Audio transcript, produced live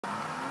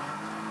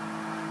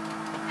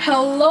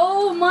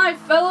Hello my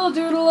fellow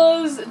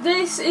doodlers,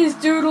 this is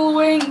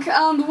Doodlewink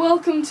and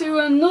welcome to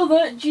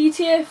another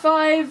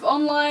GTA5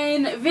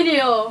 online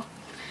video.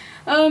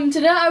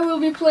 Today I will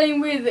be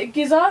playing with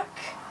Gissak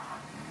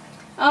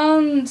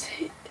and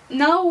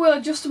now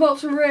we're just about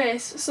to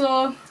race,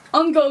 so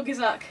on go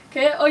Gissak,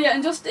 okay? Oh yeah,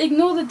 and just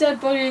ignore the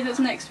dead body that's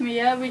next to me,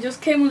 yeah? We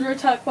just came under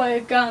attack by a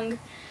gang.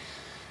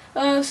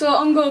 So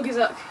on go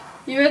Gissak.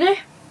 You ready?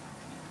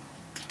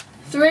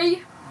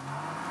 3,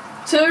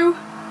 2,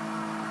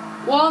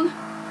 1,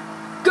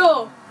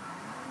 go!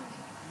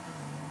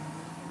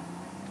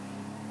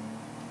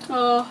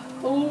 Oh.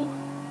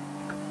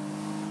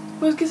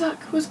 Where's Gissak?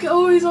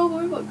 Oh, he's all the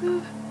way back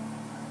there.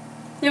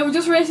 Yeah, we're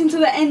just racing to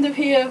the end of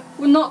here.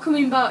 We're not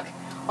coming back.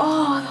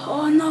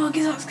 Oh no,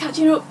 Gizzak's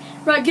catching up.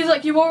 Right,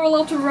 Gissak, you are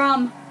allowed to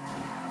ram.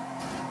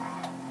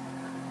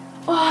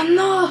 Oh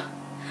no!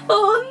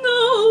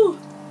 Oh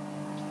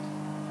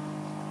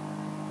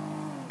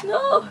no!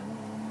 No!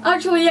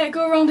 Actually, yeah,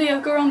 go around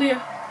here,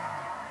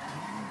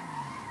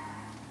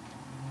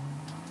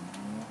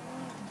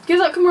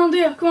 Gissak, come around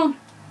here, come on.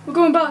 We're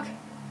going back.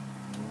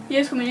 Yeah,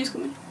 he's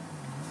coming.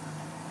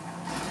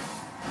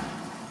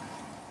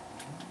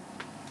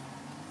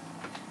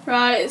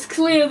 Right, it's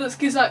clear that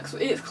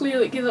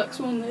Gizzak's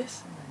won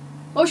this.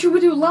 Or should we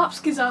do laps,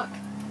 Gissak?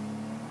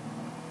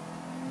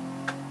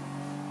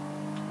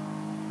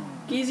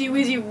 Gizzy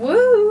wizzy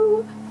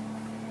woo!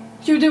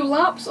 Should we do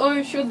laps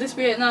or should this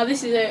be it? Nah,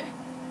 this is it.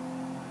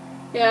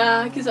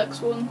 Yeah,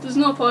 Gizzak's won. There's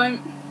no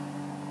point.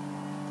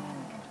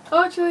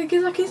 Oh, actually,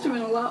 Gissak is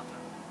doing a lap.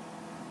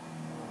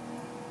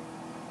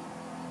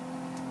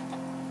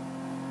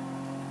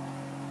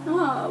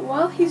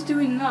 While he's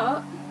doing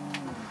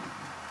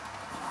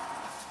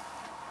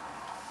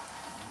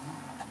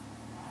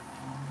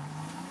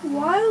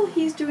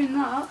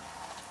that,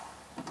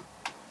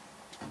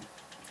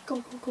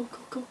 go,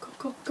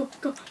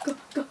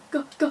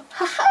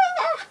 ha ha,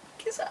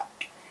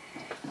 Gissak.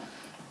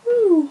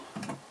 Woo.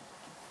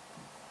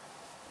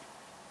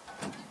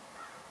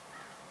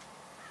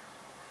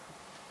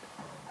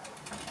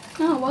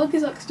 While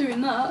Gizzak's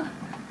doing that,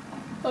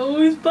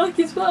 oh, he's back,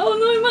 oh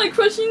no, he might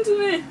crash into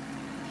me.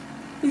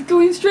 He's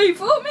going straight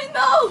for me,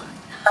 no!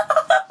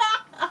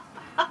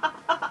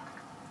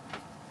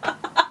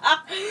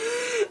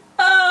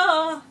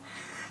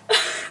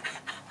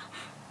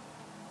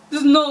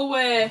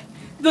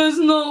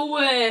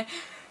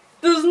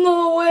 There's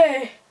no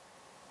way!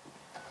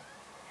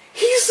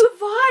 He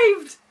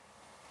survived!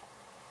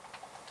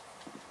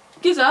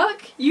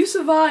 Gissak, you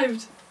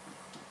survived!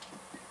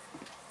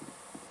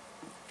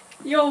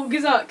 Yo,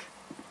 Gissak!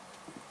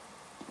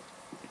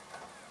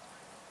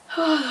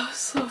 Oh, that was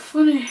so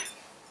funny.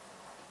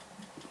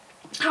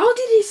 How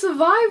did he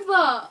survive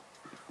that?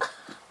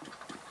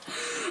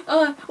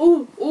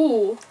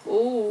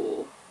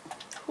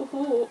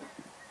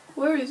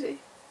 Where is he?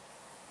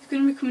 He's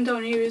gonna be coming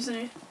down here, isn't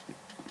he?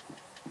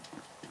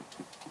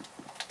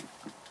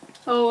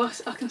 Oh,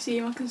 I can see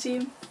him,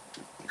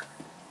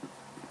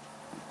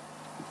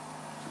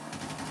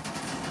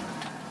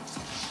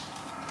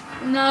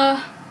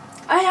 Nah,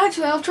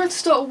 I'll try to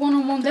start a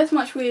one-on-one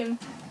deathmatch with him.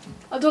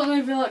 I don't know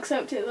if he'll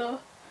accept it though.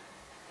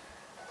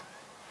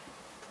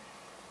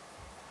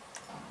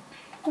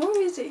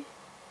 Where is he?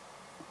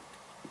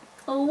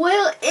 Oh,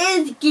 where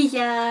is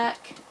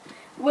Gissak?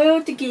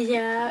 Where's the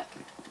Gissak?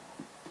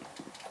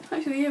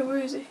 Actually, yeah, where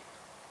is he?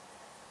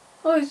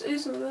 Oh,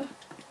 he's over there.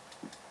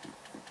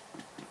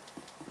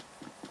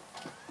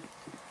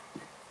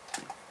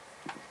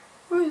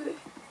 Where is he?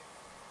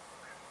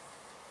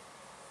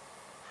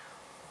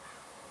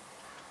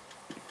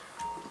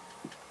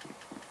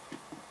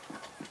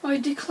 Oh, he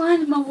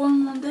declined my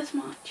one-on-one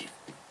deathmatch.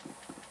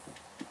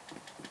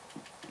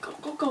 Go,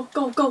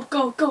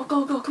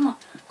 come on.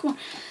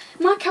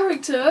 My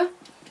character,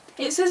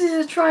 it says he's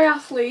a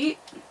triathlete,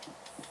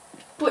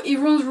 but he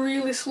runs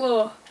really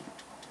slow.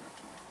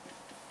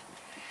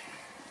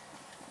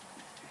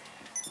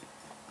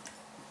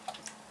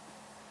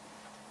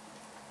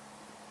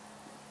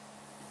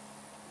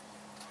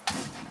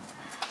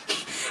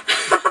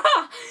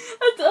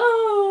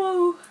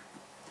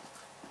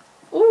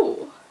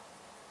 Oh,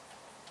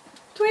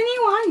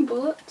 21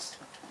 bullets.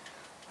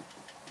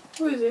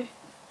 Where is he?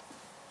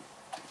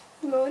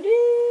 Where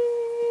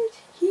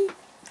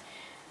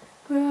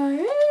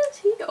is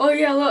he? Oh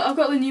yeah, look, I've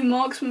got the new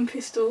marksman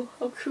pistol.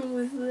 How cool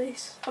is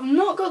this? I've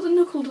not got the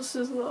knuckle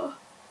dusters though.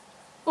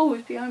 Oh,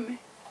 he's behind me.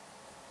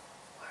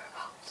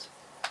 Whereabouts?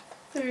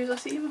 There he is, I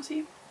see him.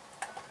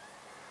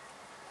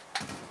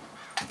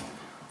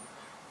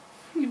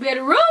 You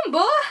better run,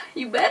 boy!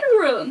 You better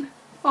run!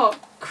 Oh,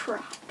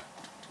 crap.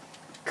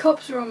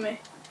 Cops are on me.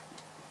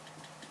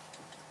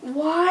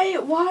 Why?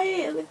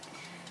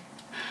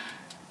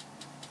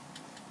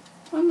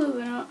 Oh no,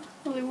 they're not.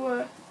 Oh, they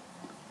were.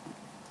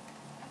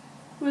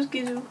 Where's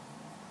Gizoo?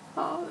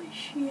 Oh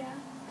shit.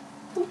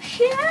 Oh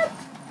shit!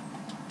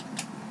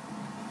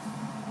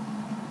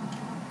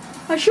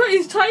 I shot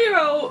his tire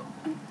out!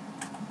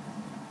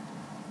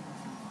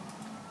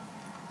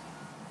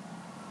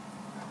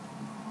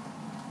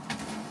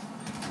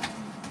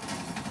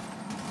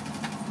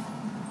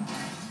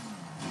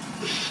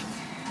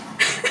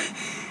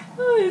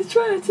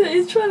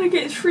 he's trying to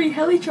get his free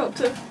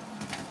helicopter.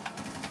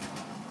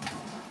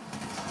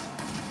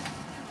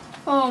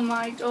 Oh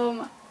my.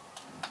 Oh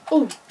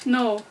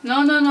no.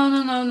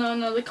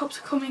 No, the cops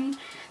are coming.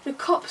 The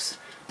cops.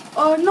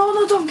 Oh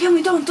no, don't kill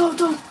me, don't.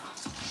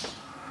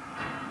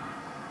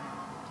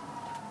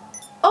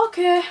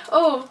 Okay.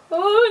 Oh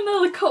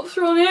no, the cops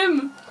are on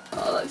him.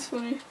 Oh, that's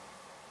funny.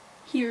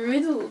 He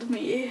riddled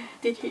me,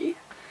 did he?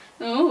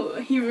 No,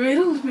 he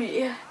riddled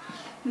me.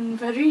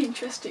 Very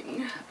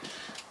interesting.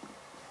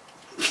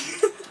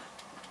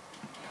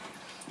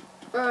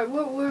 Right,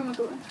 where am I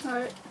going?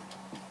 Alright.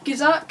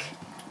 Gissak,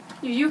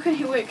 you can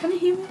hear. Wait, can you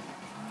hear me?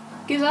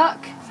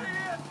 Gissak.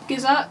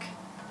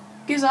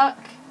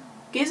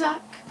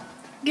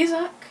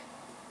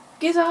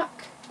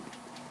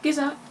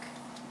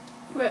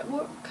 Wait,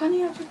 what? Can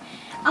you actually?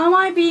 Am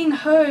I being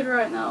heard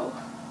right now?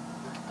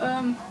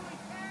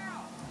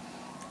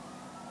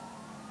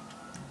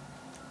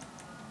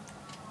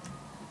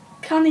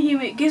 Can you hear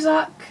me?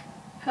 Gissak?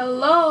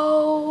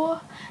 Hello?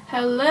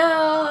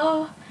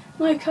 No,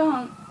 I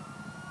can't.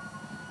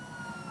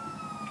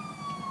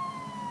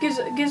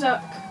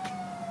 Gissak.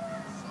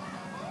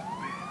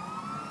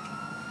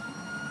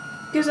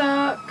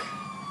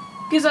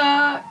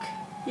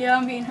 Yeah,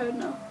 I'm being heard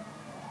now.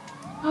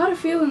 I had a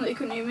feeling that you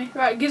couldn't hear me.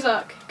 Right,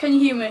 Gissak, can you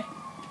hear me?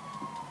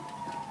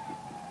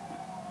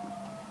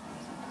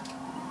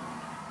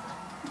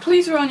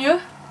 Police are on you.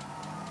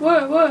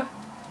 Where?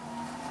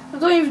 I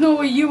don't even know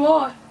where you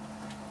are.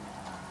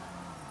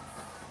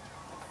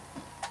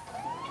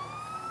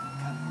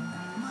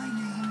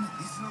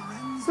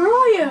 Where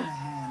are you?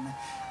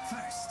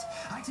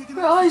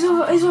 Oh,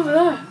 he's over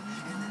there.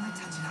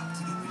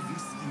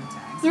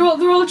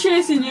 They're all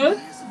chasing you.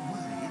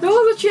 They're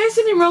all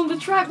chasing him around the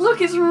track.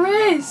 Look, it's a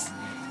race.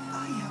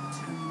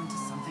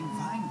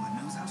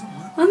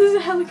 And there's a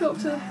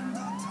helicopter.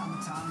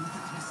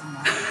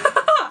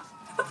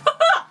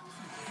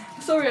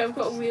 Sorry, I've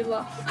got a weird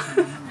laugh.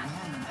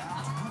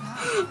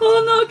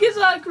 Oh no,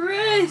 Gissak,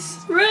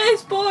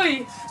 race,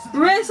 boy,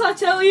 race! I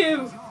tell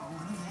you.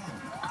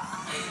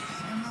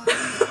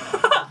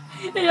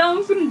 Yeah,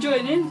 I'm gonna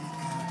join in.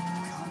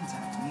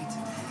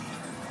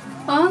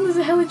 Oh, and there's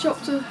a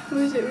helicopter.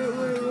 Where is it?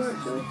 Where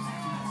actually?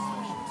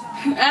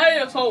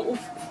 Asshole.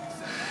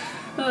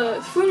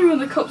 It's funny when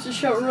the cops just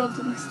shout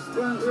random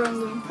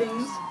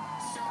things.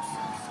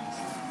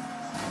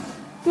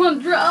 Come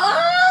on,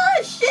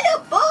 ah,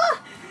 shit, boy!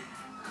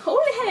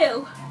 Holy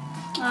hell!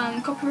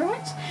 And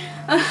copyright.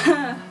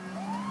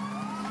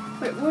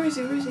 Wait, where is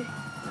he?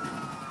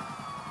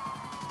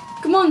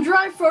 Come on,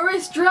 drive,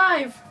 Forrest,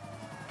 drive!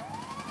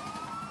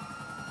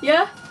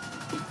 Yeah?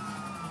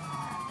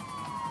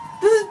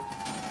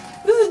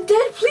 There's a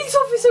dead police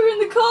officer in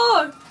the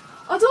car!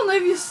 I don't know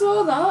if you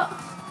saw that.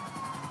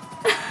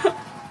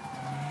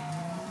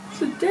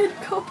 There's a dead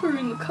copper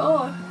in the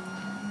car.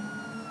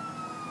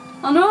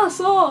 I know, I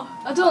saw.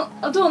 I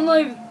don't know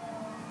if...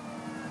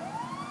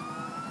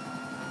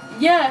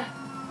 Yeah.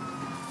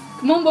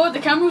 Come on, boy, the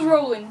camera's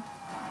rolling.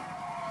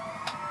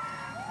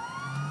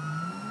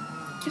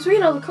 It's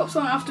weird how the cops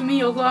aren't after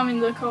me, although I'm in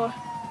the car.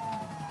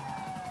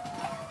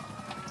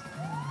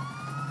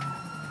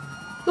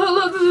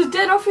 Look, there's a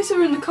dead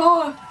officer in the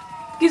car.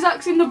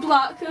 Gizzak's in the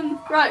black, and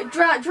right,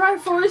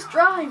 drive, Forrest,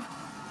 drive,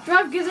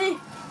 Gizzy,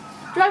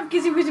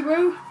 Wizzy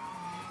Woo.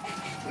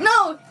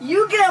 No,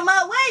 you get out of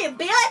my way,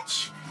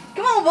 bitch!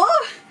 Come on,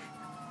 boy.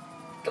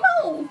 Come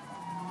on.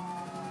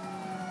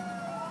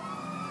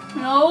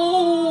 No,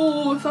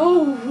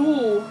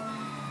 oh.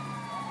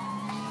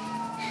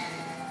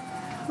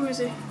 Where is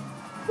he?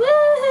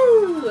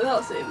 Woo!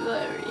 That's him.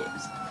 There he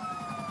is.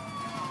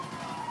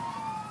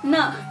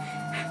 No.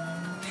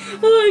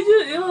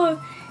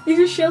 He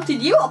just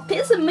shouted, "You are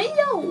pissing me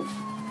off!"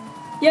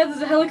 Yeah,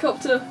 there's a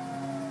helicopter.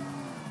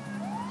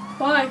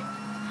 Why?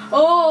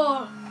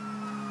 Oh,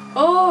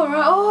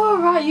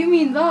 right, you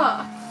mean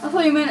that. I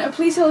thought you meant a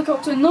police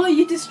helicopter. No,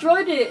 you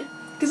destroyed it.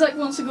 Gissak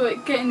wants to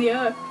get in the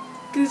air.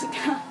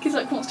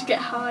 Gissak wants to get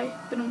high.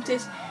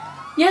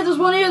 Yeah, there's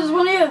one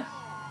here.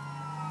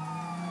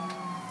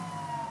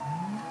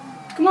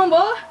 Come on,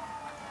 boy.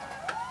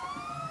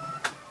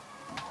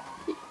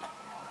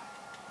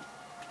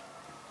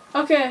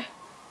 Okay.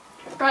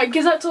 Right,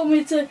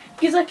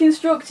 Gissak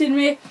instructed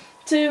me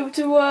to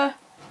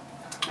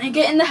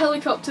get in the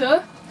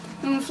helicopter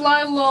and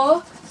fly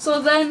low,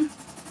 so then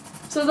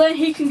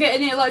he can get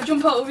in it, like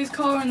jump out of his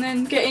car and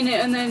then get in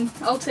it, and then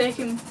I'll take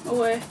him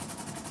away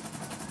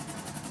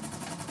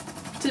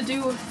to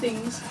do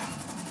things.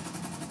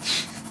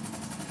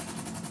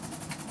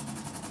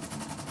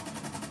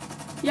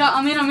 Yeah,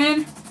 I'm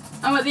in.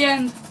 I'm at the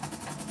end.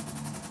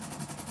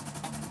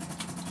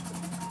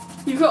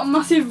 You've got a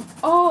massive...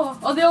 Oh,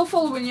 are they all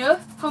following you?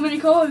 How many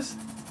cars?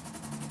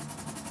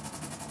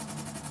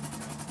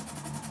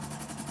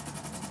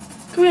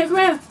 Come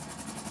here.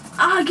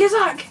 Ah,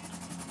 Gissak!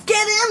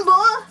 Get in,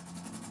 boy!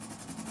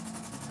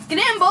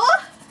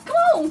 Come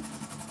on!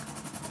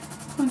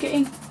 I'm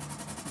getting...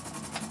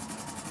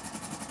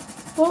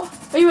 What?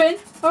 Are you in?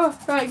 Oh,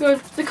 right,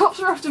 good. The cops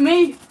are after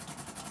me.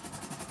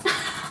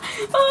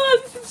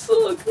 Oh, this is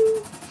So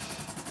cool.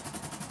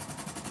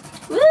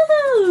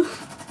 Woohoo!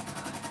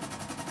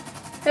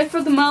 Head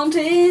for the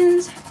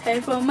mountains.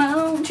 Head for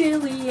Mount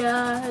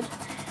Gilead.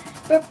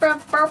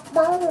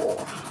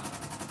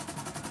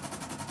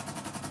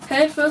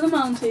 Head for the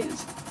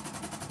mountains.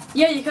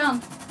 Yeah, you can.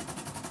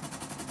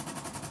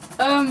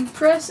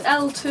 Press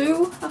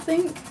L2, I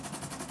think,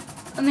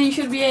 and then you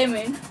should be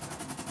aiming.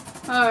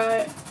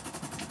 Alright.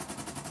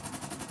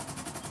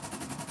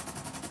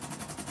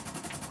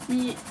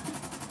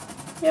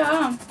 Yeah,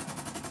 I am.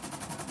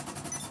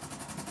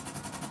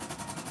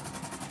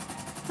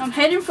 I'm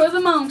heading for the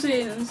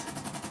mountains.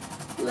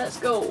 Let's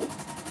go.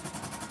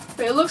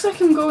 Wait, it looks like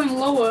I'm going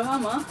lower,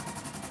 am I?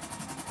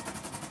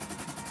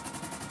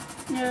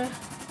 Yeah.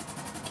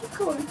 Keep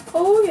going.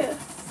 Oh yeah.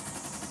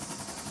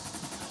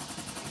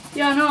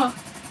 Yeah, I know.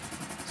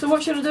 So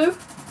what should I do?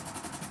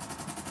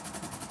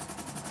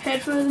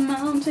 Head for the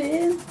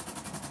mountain.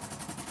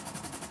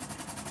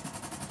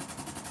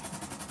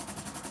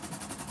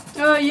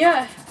 Oh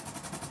yeah.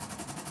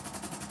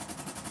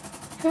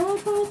 Head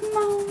for the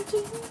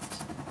mountains.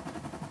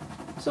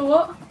 So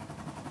what?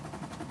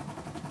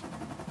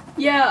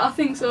 Yeah, I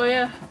think so,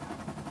 yeah.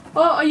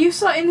 Oh, are you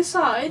sat in the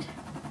side?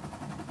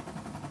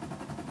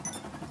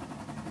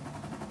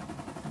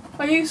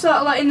 Are you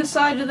sat like in the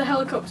side of the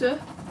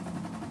helicopter?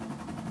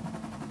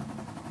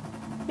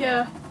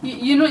 Yeah.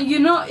 You're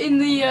not in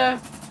the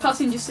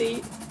passenger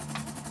seat.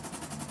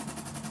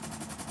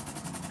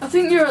 I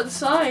think you're at the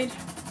side.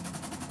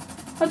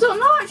 I don't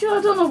know actually,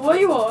 I don't know where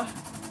you are.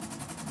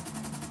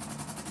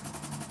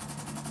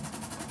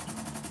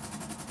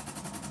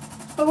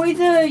 Are we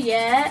there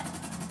yet?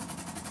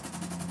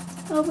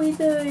 Are we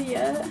there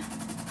yet?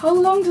 How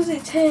long does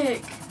it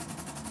take?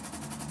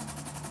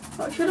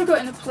 Oh, I should have got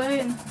in the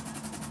plane.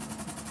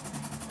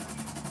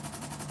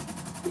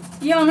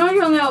 Yeah, I know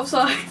you're on the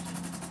outside.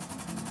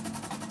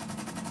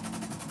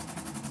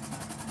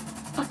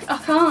 I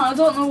can't, I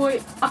don't know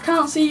what, I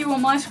can't see you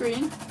on my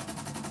screen.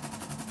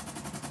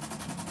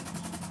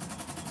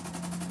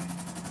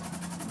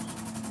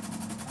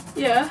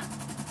 Yeah.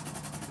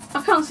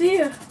 I can't see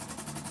you.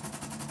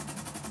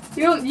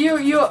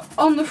 You're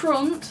on the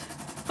front.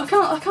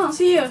 I can't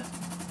see you.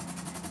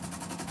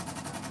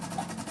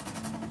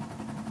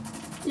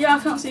 Yeah, I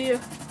can't see you.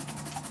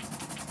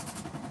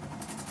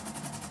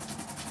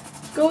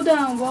 Go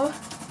down, boy.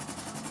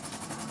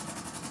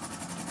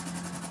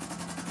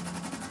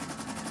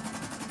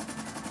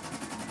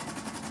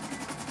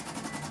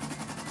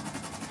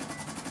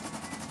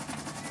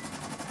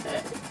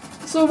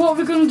 So what are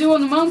we gonna do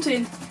on the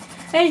mountain?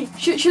 Hey,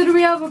 should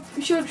we have a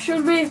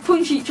should we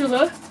punch each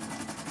other?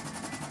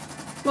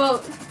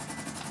 Well,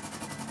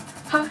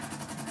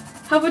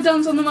 have a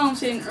dance on the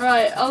mountain.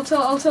 Right, I'll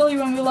tell you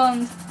when we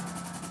land.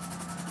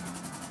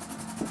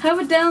 Have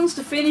a dance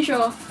to finish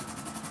off.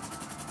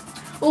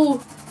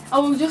 Oh, I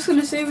was just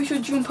gonna say we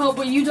should jump out,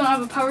 but you don't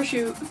have a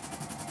parachute.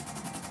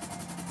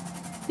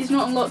 He's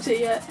not unlocked it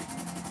yet.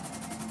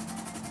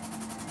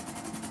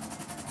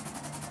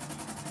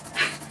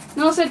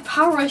 No, I said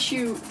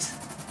parachute.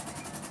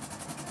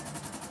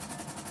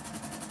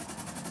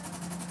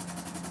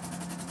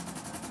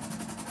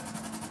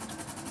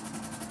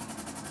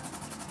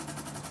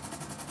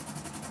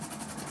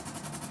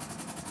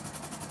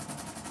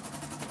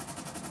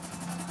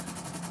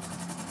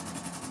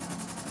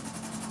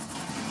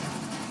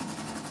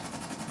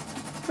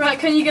 Right,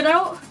 can you get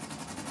out?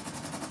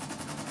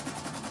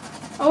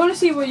 I want to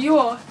see where you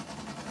are.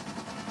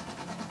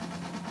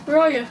 Where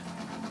are you?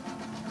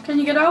 Can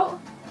you get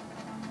out?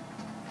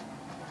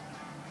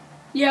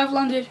 Yeah, I've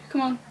landed.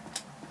 Come on.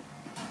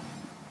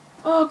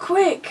 Oh,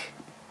 quick!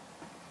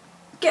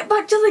 Get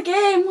back to the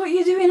game! What are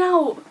you doing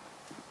out?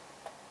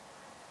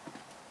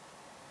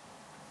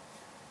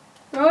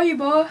 Where are you,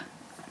 boy?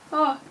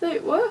 Ah, there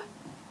you were.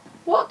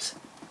 What?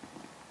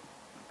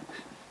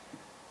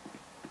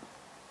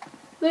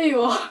 There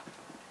you are.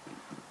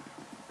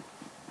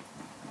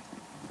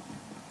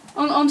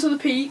 Onto the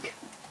peak.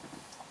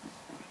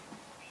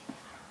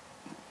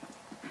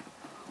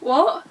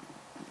 What?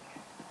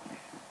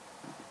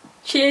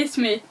 Chase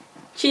me.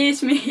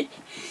 Chase me.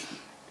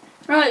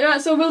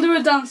 Right, so we'll do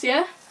a dance,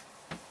 yeah?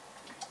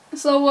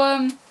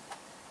 So,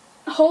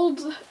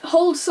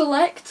 hold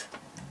select.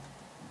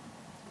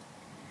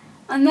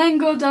 And then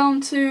go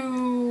down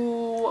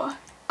to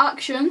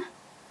action.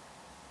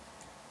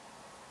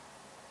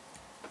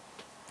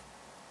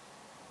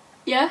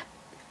 Yeah?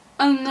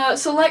 And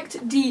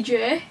select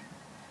DJ.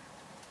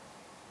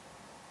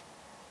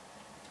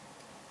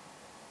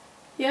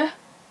 Yeah?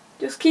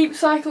 Just keep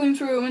cycling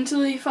through them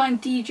until you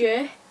find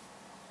DJ.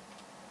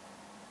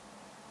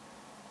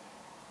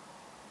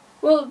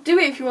 Well, do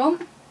it if you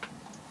want.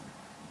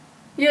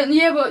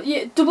 Yeah, but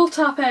double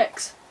tap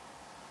X.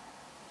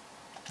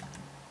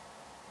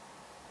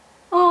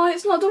 Oh,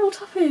 it's not double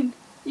tapping.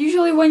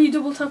 Usually when you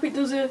double tap it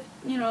does a,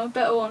 a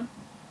better one.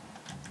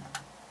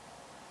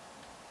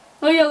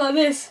 Oh yeah, like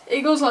this.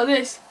 It goes like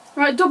this.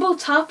 Right, double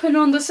tap and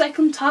on the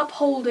second tap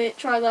hold it.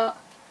 Try that.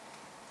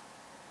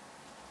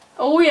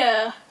 Oh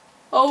yeah.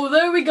 Oh,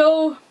 there we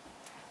go.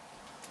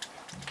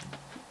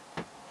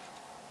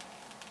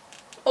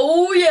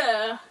 Oh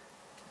yeah.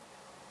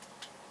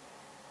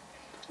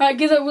 Alright,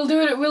 Gizzard, we'll do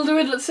it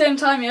at the same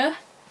time, yeah?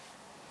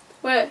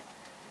 Wait,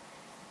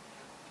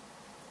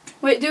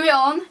 do it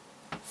on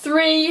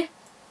 3,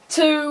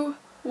 2,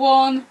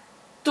 1,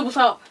 double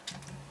tap.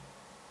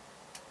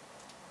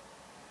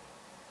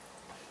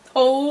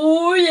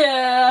 Oh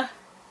yeah.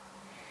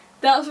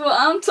 That's what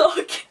I'm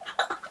talking.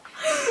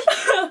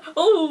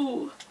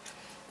 Oh.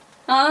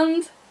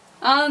 And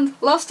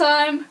last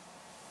time.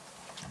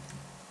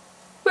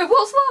 Wait,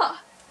 what's that?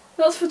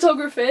 That's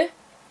photography.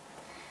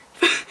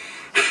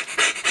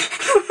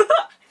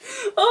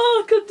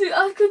 Oh,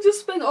 I could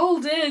just spend all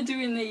day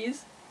doing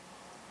these.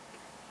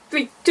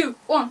 3, 2,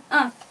 1,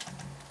 and.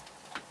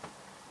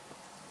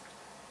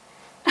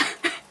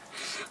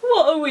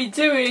 What are we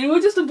doing?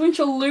 We're just a bunch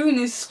of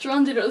loonies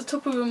stranded at the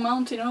top of a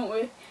mountain, aren't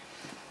we?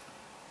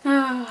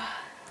 Oh,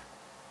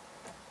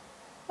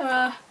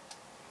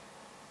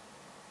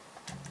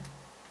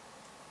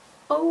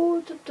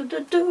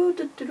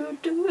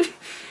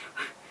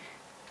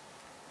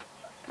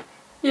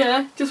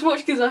 yeah, just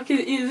watch Gissak,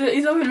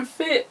 he's having a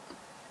fit.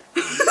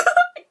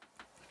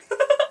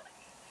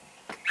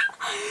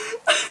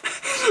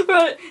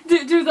 Right,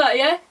 do that,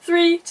 yeah?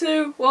 3,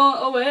 2, 1,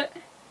 oh wait.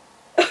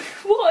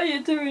 What are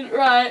you doing?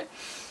 Right.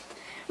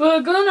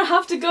 We're gonna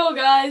have to go,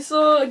 guys,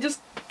 so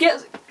just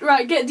get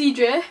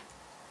DJ.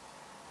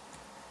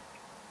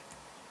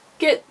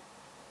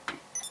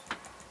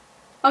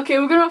 Okay,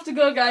 we're gonna have to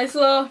go, guys,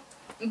 so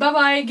bye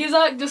bye.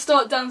 Gissak, just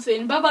start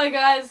dancing. Bye bye,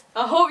 guys.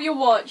 I hope you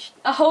watched.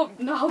 I hope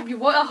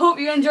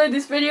you enjoyed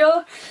this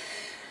video.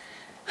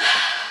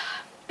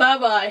 Bye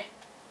bye.